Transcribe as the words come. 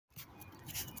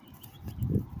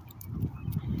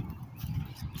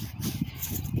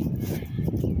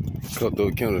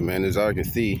Cutthroat Kennel, man. As I can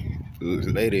see, this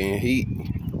lady in heat.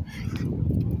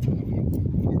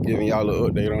 Giving y'all an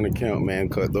update on the count, man.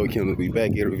 Cutthroat Kennel be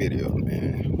back in the video,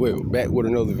 man. Well, back with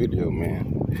another video,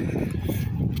 man.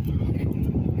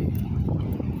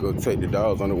 Go take the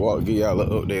dogs on the walk, give y'all an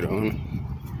update on them.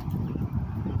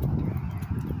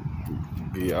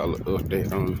 Give y'all an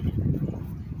update on them.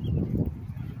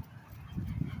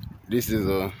 This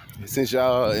is since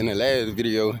y'all in the last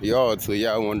video, y'all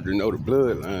wanted to know the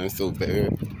bloodline so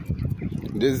bad.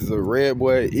 This is a red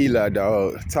boy Eli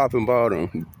dog, top and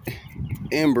bottom,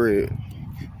 inbred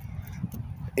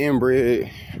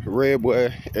red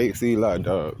boy X Eli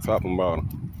dog, top and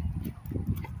bottom.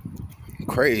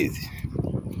 Crazy.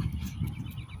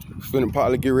 Finna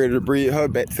probably get ready to breed her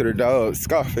back to the dog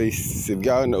Scarface. If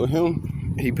y'all know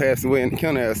him, he passed away in the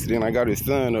kennel accident. I got his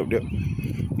son up there.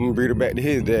 I'm gonna breed her back to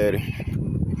his daddy.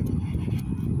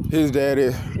 His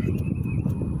daddy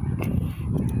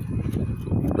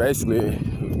basically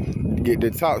get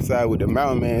the top side with the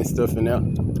mountain man stuff in there.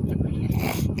 I'm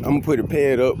gonna put a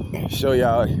pad up and show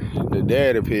y'all the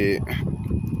daddy pad.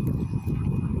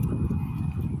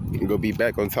 I'm gonna be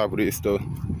back on top of this stuff.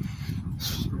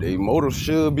 The motor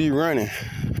should be running.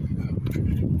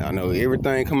 I know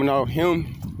everything coming off him,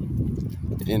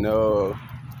 and I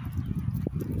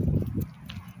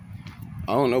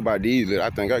don't know about these little.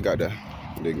 I think I got the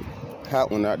hot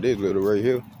one out this little right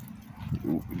here.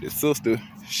 The sister,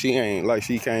 she ain't like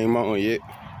she came on yet.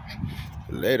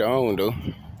 Later on though,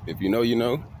 if you know, you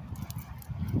know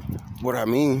what I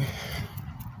mean.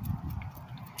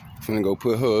 Finna go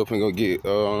put her up and go get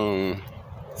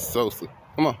Sosa.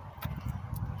 Come on.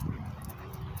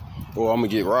 Or I'm gonna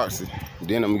get Roxy.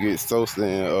 Then I'm gonna get Sosa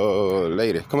and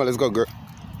later. Come on, let's go, girl.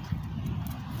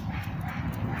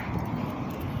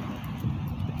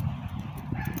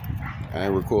 I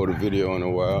ain't recorded a video in a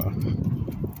while.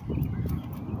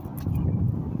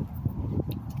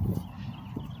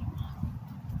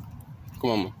 Come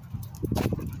on, man.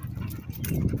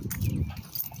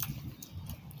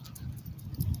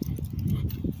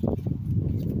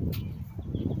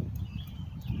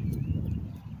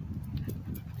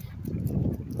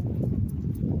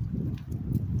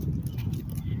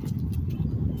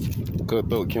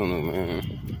 Cutthroat Kennel, man.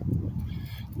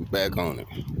 We back on it.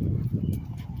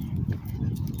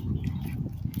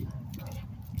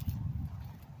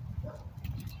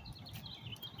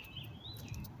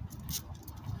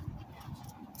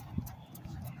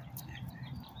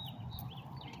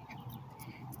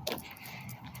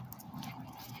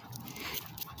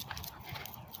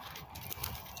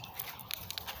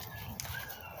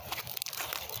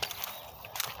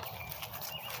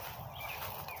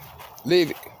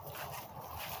 Leave it.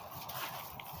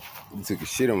 You took a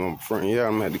shit on my front yard.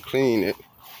 I'm gonna have to clean it.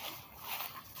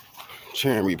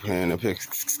 Chain be playing up here.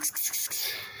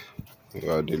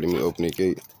 Y'all did. Let me open the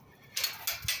gate.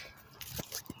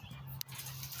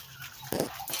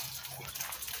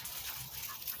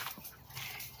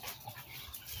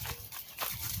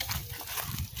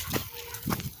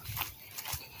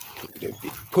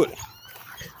 Put it.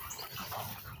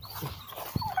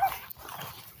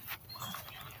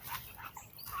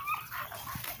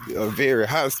 A very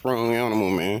high-sprung animal,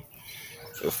 man.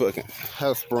 A fucking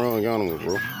high-sprung animal,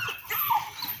 bro.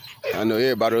 I know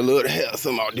everybody would love to have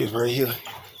some out this right here.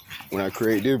 When I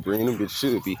create this breed, them bitch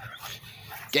should be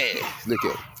gas. Look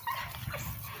at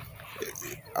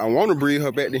it. I want to breed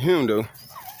her back to him, though.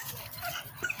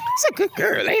 It's a good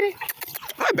girl, lady.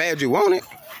 How bad you want it?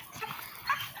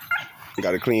 You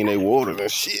gotta clean their water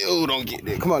and shit. Don't get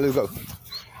that. Come on, let's go.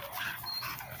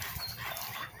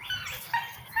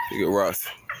 Look at Ross.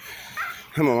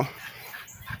 Come on.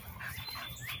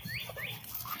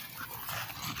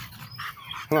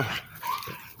 Come on.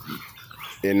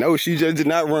 And no, she just did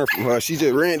not run from her. She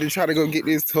just ran to try to go get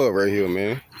this tub right here,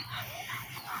 man.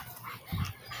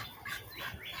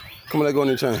 Come on, let's go in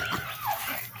the chain.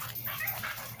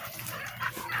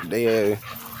 They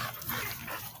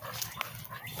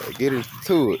get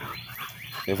into it.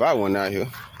 If I wasn't out here.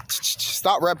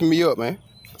 Stop wrapping me up, man.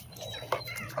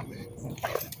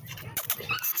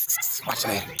 Watch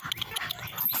that.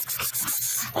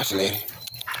 Watch the lady.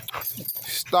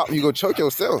 Stop, you gonna choke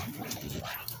yourself.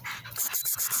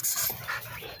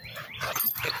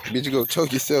 Bitch, you gonna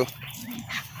choke yourself.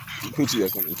 Put you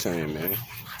up on the chain, man.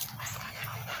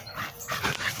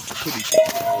 Put these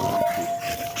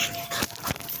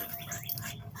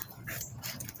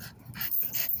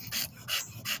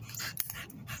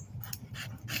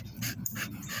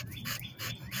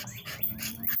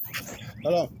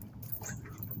Hello.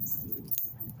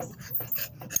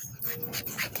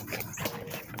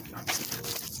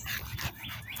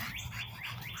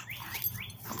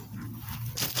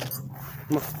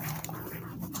 Come on.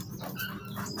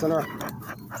 Turn around.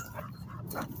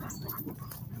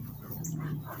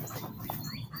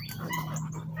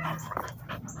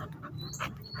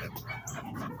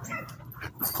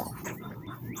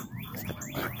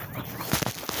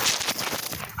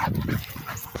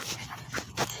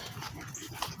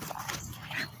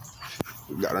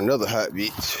 We got another hot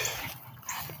bitch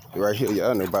right here.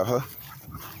 Y'all know about her.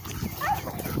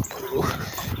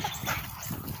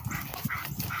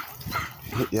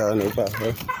 Y'all know about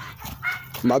her.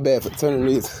 My bad for turning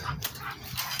this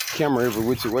camera every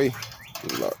which way.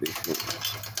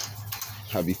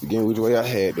 I be forgetting which way I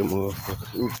had them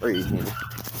motherfuckers. It was crazy, man.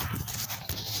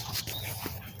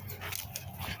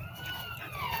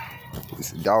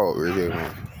 It's a dog right here,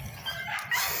 man.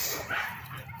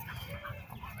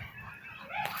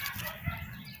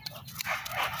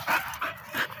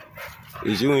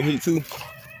 Is you in heat too?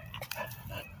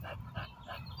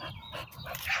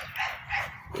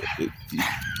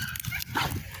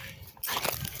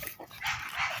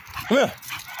 Come here.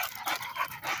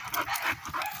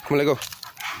 Come on, let go.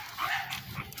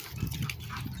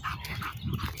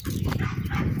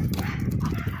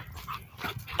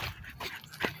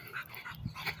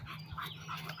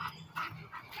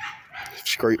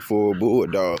 Straight for a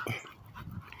bulldog.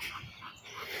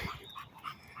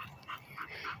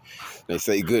 They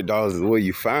say good dogs is where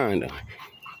you find them.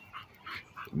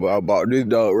 But I bought this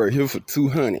dog right here for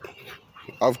 $200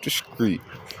 off the street.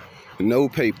 No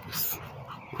papers.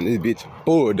 And this bitch a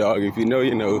bulldog. If you know,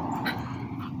 you know.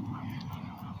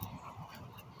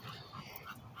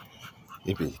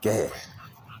 It be gas.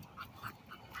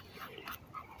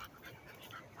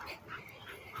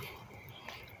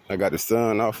 I got the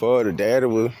son off her. The daddy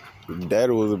was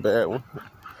a bad one.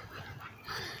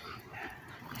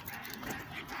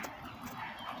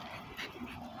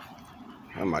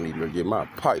 I might need to get my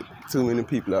pipe. Too many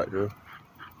people out there.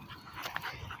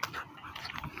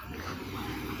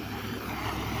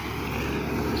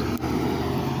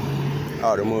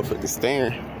 Oh, the motherfucking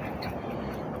steering.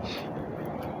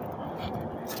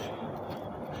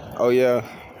 Oh yeah.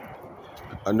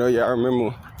 I know y'all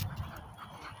remember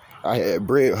I had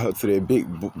bred her to that big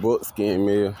buckskin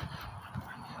male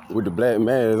with the black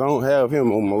mask. I don't have him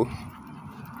no more.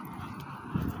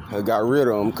 I got rid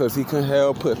of him because he couldn't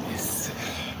have puppies.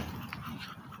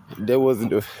 That wasn't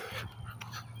the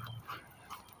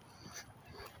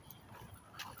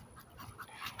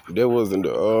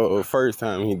first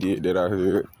time he did that, I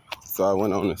heard. So I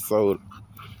went on and sold it.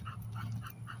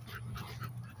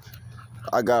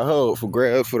 I got her up for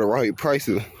grabs for the right price.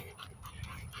 If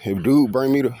dude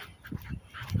bring me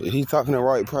if he talking the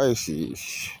right price, she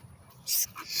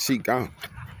gone.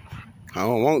 I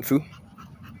don't want to.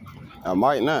 I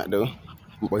might not though,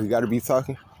 but he gotta be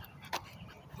talking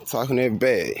that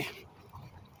bad.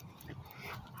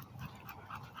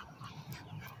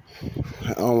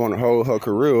 I don't want to hold her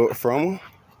career up from her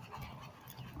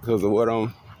because of what I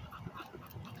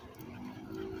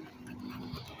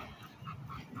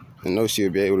know she'll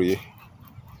be able to,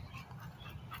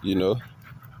 you know.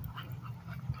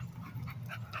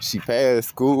 She passed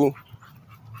school.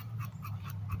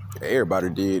 Everybody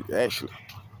did, actually.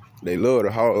 They love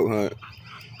the hog hunt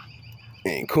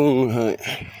and coon hunt.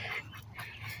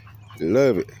 They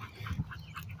love it.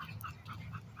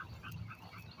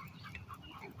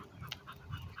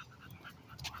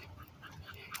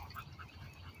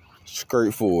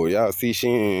 Straightforward. Y'all see she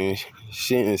ain't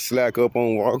slack up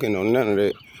on walking or none of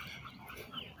that.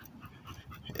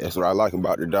 That's what I like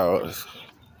about the dogs.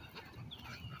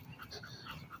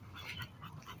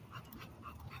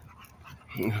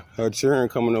 Her children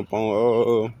coming up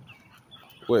on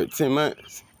 10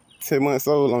 months? 10 months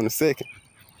old on the 2nd.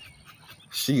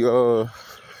 She I'm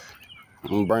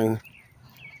gonna bring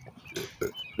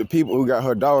the people who got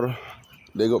her daughter,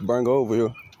 they gonna bring her over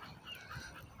here.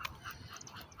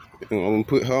 And I'm gonna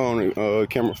put her on the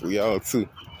camera for y'all too.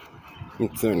 I'm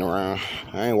turning around.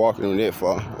 I ain't walking them that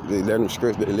far. They let them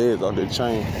stretch their legs off their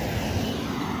chain.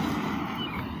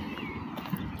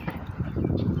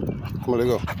 Come on, let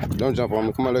go. Don't jump on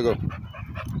me. Come on, let go. Come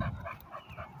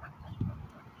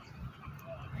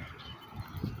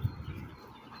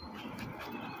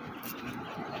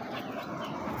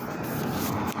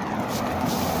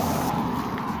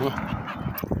on.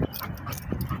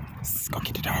 Let's go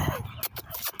get the dog.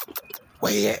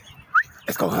 Where you at?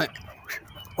 Let's go hunt.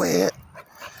 Where you at?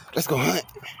 Let's go hunt.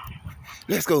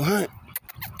 Let's go hunt.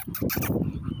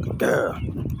 Girl.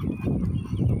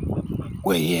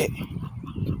 Where you at?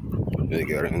 I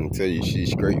can tell you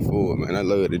she's straightforward, man. I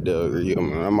love the dog right here,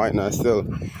 man. I might not sell her.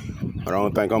 I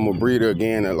don't think I'm gonna breed her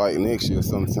again at like next year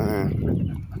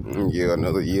sometime. Yeah,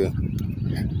 another year.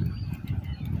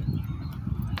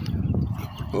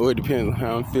 Well, it depends on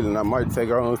how I'm feeling. I might take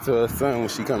her on to her son when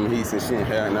she come here since she ain't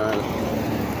had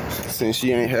none. Since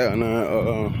she ain't had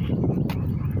none.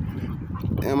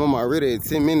 Damn, I'm already at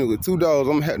 10 minutes with 2 dogs.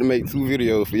 I'm gonna have to make 2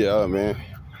 videos for y'all, man.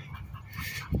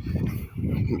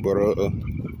 But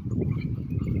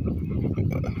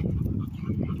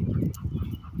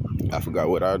I forgot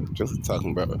what I just was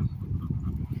talking about.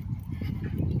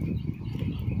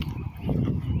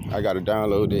 I gotta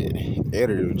download that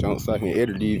editor junk so I can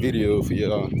edit these videos for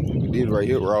y'all. This right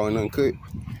here raw and uncut.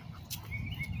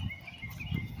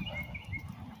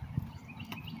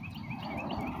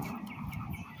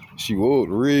 She was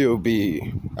real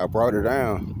big. I brought her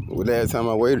down. The last time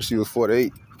I weighed her, she was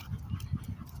 48.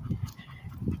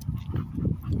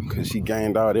 Cause she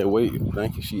gained all that weight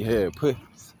thinking she had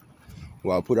puppies.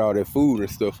 Well, I put all that food and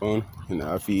stuff on her, and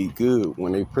I feed good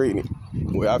when they pregnant.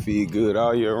 Well, I feed good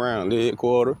all year round. Leg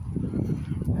quarter.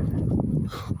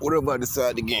 Whatever I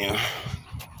decide again.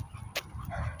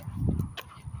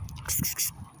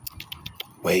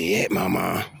 Where you at,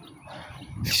 mama?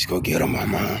 Let's go get her,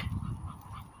 mama.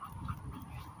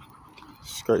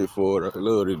 Straightforward. I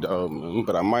love this dog, man,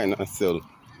 but I might not sell her.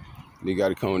 They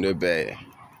gotta come in that bag.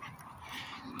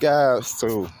 Guys,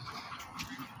 so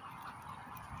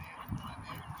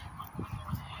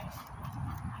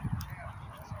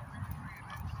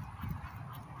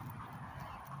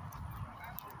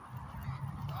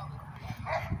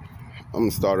I'm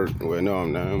gonna start it. Well, no,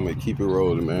 I'm not. I'm gonna keep it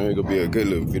rolling, man. It's gonna be a good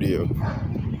little video.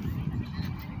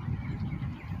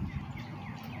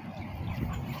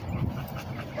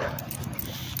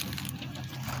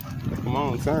 Come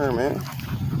on, turn, man.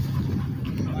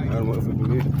 That motherfucker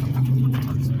good.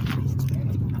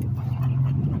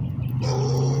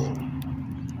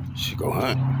 She go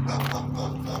hunt.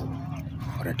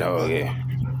 What a dog at?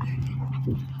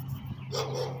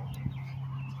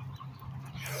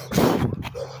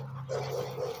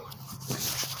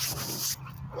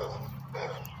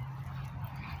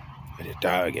 What a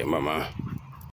dog at, mama?